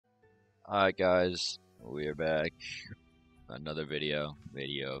Alright guys, we're back. Another video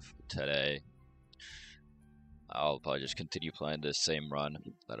of today. I'll probably just continue playing this same run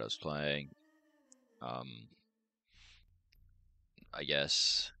that I was playing. Um, I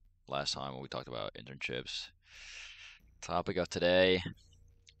guess last time when we talked about internships. Topic of today,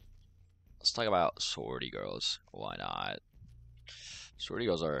 let's talk about sorority girls. Why not? Sorority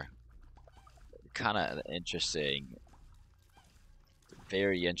girls are kind of interesting,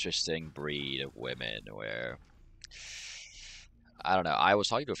 very interesting breed of women where I don't know. I was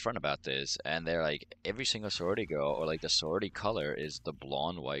talking to a friend about this, and they're like, every single sorority girl, or like the sorority color, is the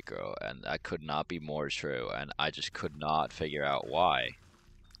blonde white girl, and that could not be more true. And I just could not figure out why.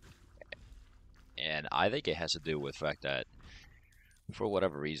 And I think it has to do with the fact that, for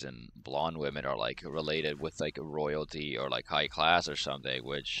whatever reason, blonde women are like related with like royalty or like high class or something,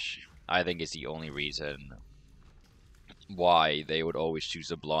 which I think is the only reason why they would always choose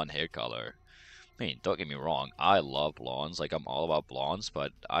a blonde hair color. I mean, don't get me wrong, I love blondes, like I'm all about blondes,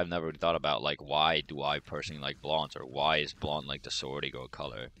 but I've never really thought about like why do I personally like blondes or why is blonde like the sorority girl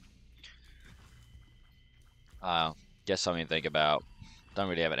color? Guess something to think about. Don't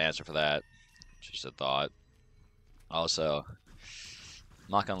really have an answer for that. Just a thought. Also,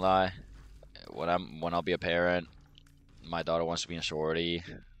 I'm not gonna lie, when I'll be a parent, my daughter wants to be in a sorority.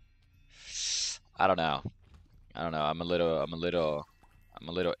 I don't know. I don't know. I'm a little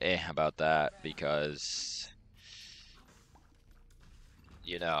about that because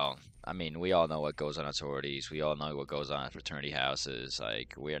I mean, we all know what goes on at sororities. We all know what goes on at fraternity houses.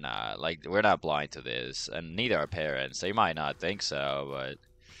 We're not blind to this, and neither are parents. They might not think so, but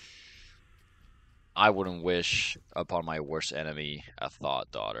I wouldn't wish upon my worst enemy a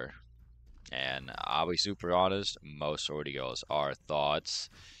thought daughter. And I'll be super honest, most sorority girls are thoughts.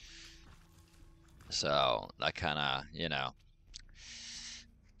 So that kind of,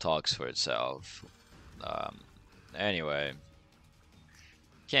 talks for itself. Um, anyway,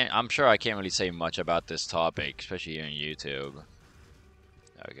 can't I'm sure I can't really say much about this topic, especially here on YouTube.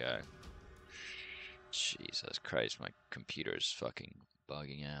 Okay. Jesus Christ, my computer's fucking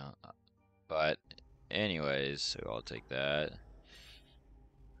bugging out. But anyways, so I'll take that.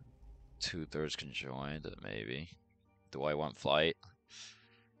 2/3 conjoined, maybe. Do I want flight?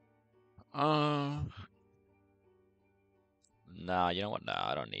 Uh, nah, you know what?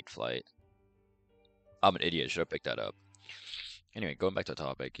 Nah, I don't need flight. I'm an idiot. Should have picked that up. Anyway, going back to the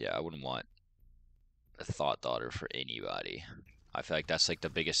topic, yeah, I wouldn't want a thought daughter for anybody. I feel like that's like the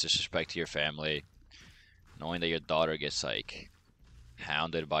biggest disrespect to your family. Knowing that your daughter gets like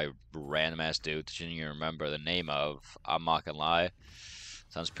hounded by random ass dudes you didn't even remember the name of. I'm not gonna lie.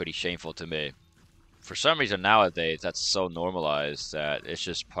 Sounds pretty shameful to me. For some reason nowadays that's so normalized that it's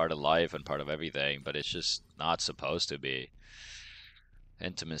just part of life and part of everything, but it's just not supposed to be.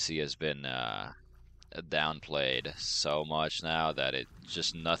 Intimacy has been downplayed so much now that it's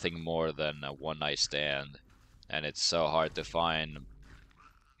just nothing more than a one night stand, and it's so hard to find,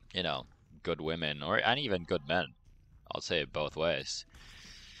 you know, good women or and even good men. I'll say it both ways.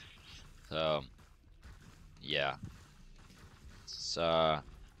 So yeah, it's not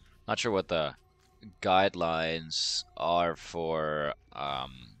sure what the guidelines are for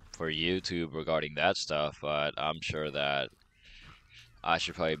YouTube regarding that stuff, but I'm sure that I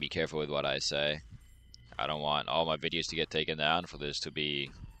should probably be careful with what I say. I don't want all my videos to get taken down for this to be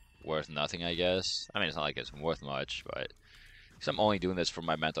worth nothing, I guess. I mean, it's not like it's worth much, but because I'm only doing this for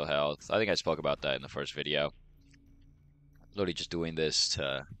my mental health. I think I spoke about that in the first video. Literally just doing this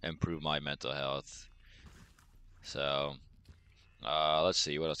to improve my mental health. So, let's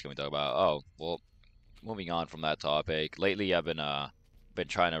see, what else can we talk about? Oh, well, moving on from that topic. Lately, I've been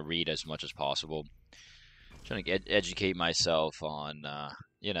trying to read as much as possible, trying to educate myself on,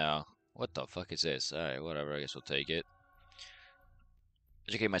 you know, what the fuck is this? All right, whatever. I guess we'll take it.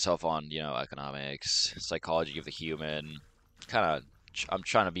 Educate myself on, economics, psychology of the human. Kind of, I'm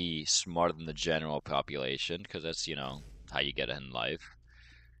trying to be smarter than the general population because that's, how you get it in life.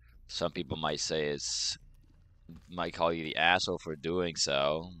 Some people might call you the asshole for doing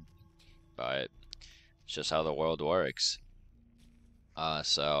so, but it's just how the world works.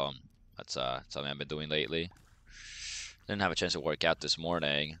 So that's something I've been doing lately. Didn't have a chance to work out this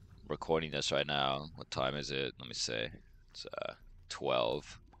morning. Recording this right now. What time is it? Let me see. It's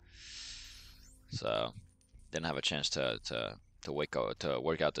 12. So didn't have a chance to work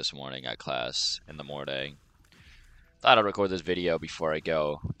out this morning at class in the morning. Thought I'd record this video before I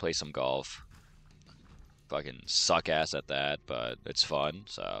go play some golf. Fucking suck ass at that, but it's fun.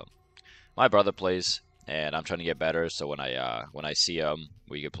 So my brother plays, and I'm trying to get better. So when I see him,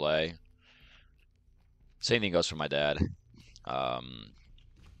 we could play. Same thing goes for my dad. Um,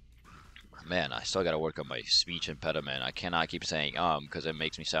 Man, I still gotta work on my speech impediment. I cannot keep saying because it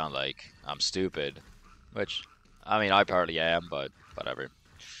makes me sound like I'm stupid. Which, I mean, I partly am, but whatever.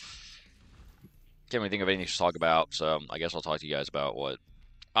 Can't really think of anything to talk about, so I guess I'll talk to you guys about what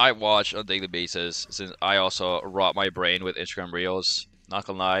I watch on a daily basis, since I also rot my brain with Instagram Reels. Not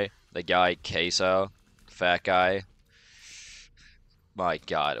gonna lie, the guy Queso, fat guy, my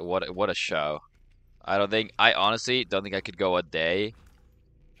God, what a show. I honestly don't think I could go a day.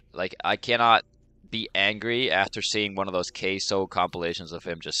 Like, I cannot be angry after seeing one of those Queso compilations of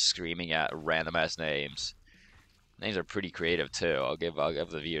him just screaming at random ass names. Names are pretty creative too. I'll give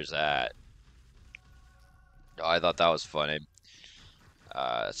the viewers that. Oh, I thought that was funny.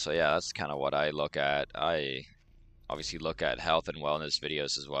 So yeah, that's kind of what I look at. I obviously look at health and wellness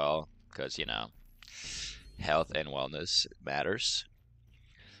videos as well, because health and wellness matters.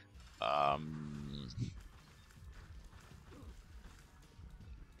 Um,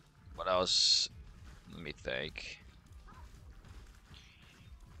 what else? Let me think.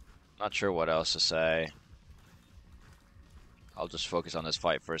 Not sure what else to say. I'll just focus on this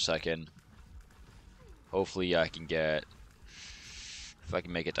fight for a second. Hopefully I can get, if I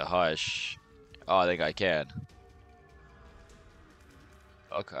can make it to Hush. Oh, I think I can.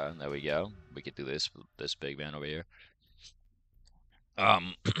 Okay, there we go. We could do this big man over here.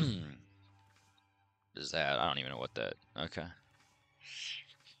 Is that? I don't even know what that. Okay.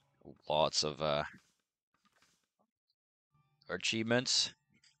 Lots of achievements.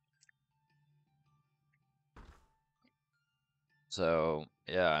 So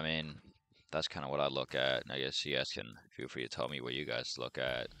yeah, I mean, that's kind of what I look at. I guess you guys can feel free to tell me what you guys look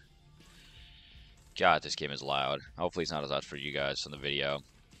at. God, this game is loud. Hopefully it's not as loud for you guys on the video.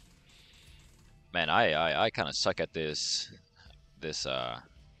 Man, I kind of suck at this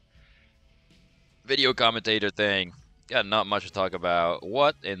video commentator thing. Got not much to talk about.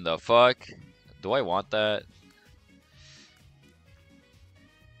 What in the fuck? Do I want that?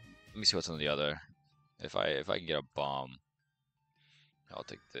 Let me see what's on the other. If I can get a bomb, I'll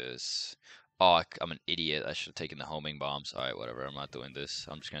take this. Oh, I'm an idiot. I should have taken the homing bombs. Alright, whatever. I'm not doing this.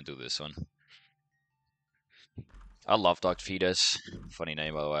 I'm just gonna do this one. I love Dr. Fetus. Funny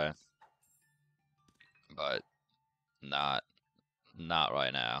name, by the way. But not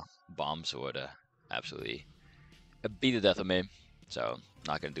right now. Bombs would absolutely beat the death of me. So,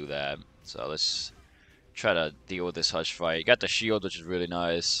 not gonna do that. So, let's try to deal with this Hush fight. Got the shield, which is really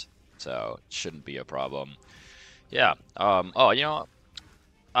nice. So, shouldn't be a problem. Yeah. Oh,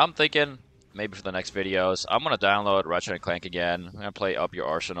 I'm thinking maybe for the next videos, I'm gonna download Ratchet and Clank again. I'm gonna play Up Your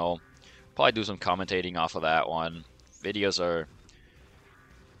Arsenal. Probably do some commentating off of that one. Videos are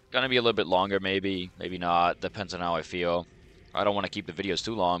gonna be a little bit longer, maybe not. Depends on how I feel. I don't want to keep the videos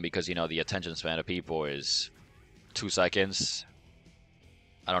too long because the attention span of people is 2 seconds.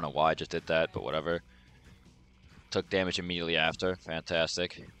 I don't know why I just did that, but whatever. Took damage immediately after.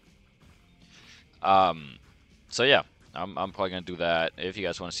 Fantastic. So yeah, I'm probably gonna do that. If you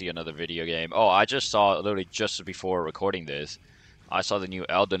guys want to see another video game. Oh, I just saw, literally just before recording this, I saw the new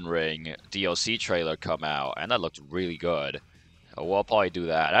Elden Ring DLC trailer come out, and that looked really good. We'll probably do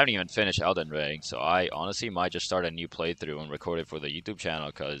that. I haven't even finished Elden Ring, so I honestly might just start a new playthrough and record it for the YouTube channel,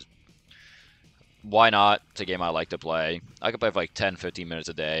 because why not? It's a game I like to play. I could play for like 10-15 minutes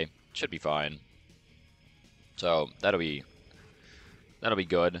a day. Should be fine. So that'll be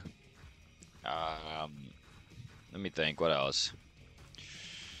good. Let me think. What else?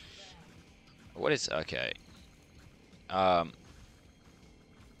 Okay? I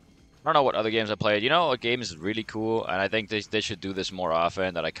don't know what other games I played. A game is really cool, and I think they should do this more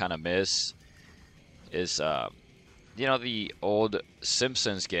often, that I kind of miss, is, the old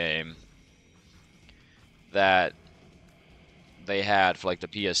Simpsons game that they had for, like, the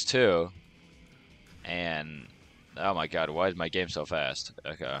PS2, and, oh my god, why is my game so fast?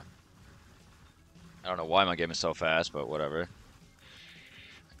 Okay. I don't know why my game is so fast, but whatever.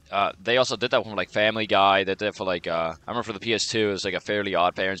 They also did that one for, like, Family Guy. They did it for, like, I remember for the PS2, it was like a Fairly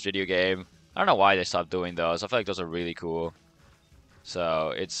Odd Parents video game. I don't know why they stopped doing those. I feel like those are really cool.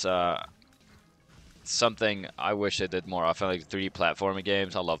 So, it's, something I wish they did more often, like 3D platforming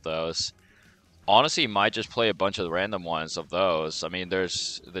games. I love those. Honestly, might just play a bunch of the random ones of those. I mean,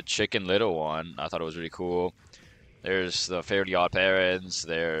 there's the Chicken Little one. I thought it was really cool. There's the Fairly Odd Parents.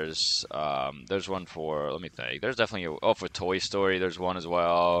 There's one for, let me think. There's definitely for Toy Story. There's one as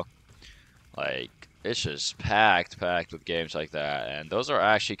well. Like, it's just packed with games like that, and those are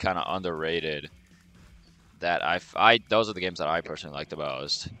actually kind of underrated. That those are the games that I personally like the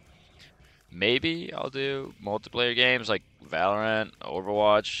most. Maybe I'll do multiplayer games like Valorant,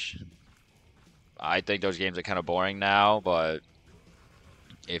 Overwatch. I think those games are kind of boring now, but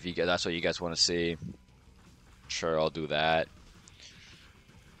If you that's what you guys want to see, sure, I'll do that.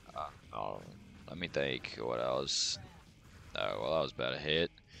 Oh, let me think. What else? Oh, well, that was about a hit.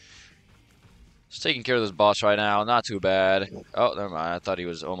 Just taking care of this boss right now. Not too bad. Oh, never mind. I thought he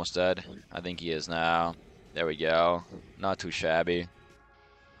was almost dead. I think he is now. There we go. Not too shabby.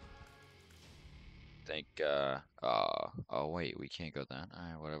 Think, oh, wait, we can't go down.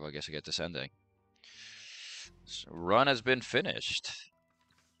 Alright, whatever. I guess I get this ending. So run has been finished.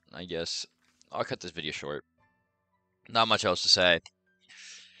 I guess I'll cut this video short. Not much else to say.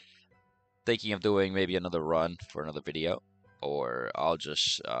 Thinking of doing maybe another run for another video, or I'll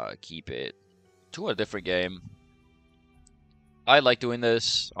just keep it to a different game. I like doing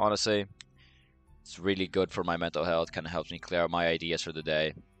this, honestly. It's really good for my mental health, kind of helps me clear out my ideas for the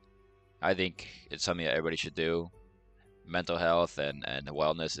day. I think it's something that everybody should do. Mental health and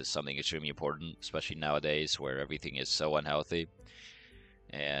wellness is something extremely important, especially nowadays where everything is so unhealthy.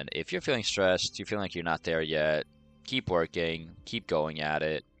 And if you're feeling stressed, you feel like you're not there yet, keep working, keep going at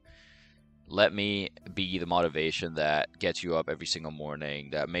it. Let me be the motivation that gets you up every single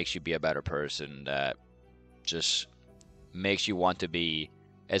morning, that makes you be a better person, that just makes you want to be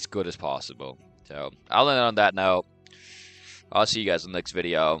as good as possible. So I'll end on that note. I'll see you guys in the next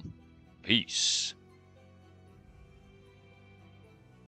video. Peace.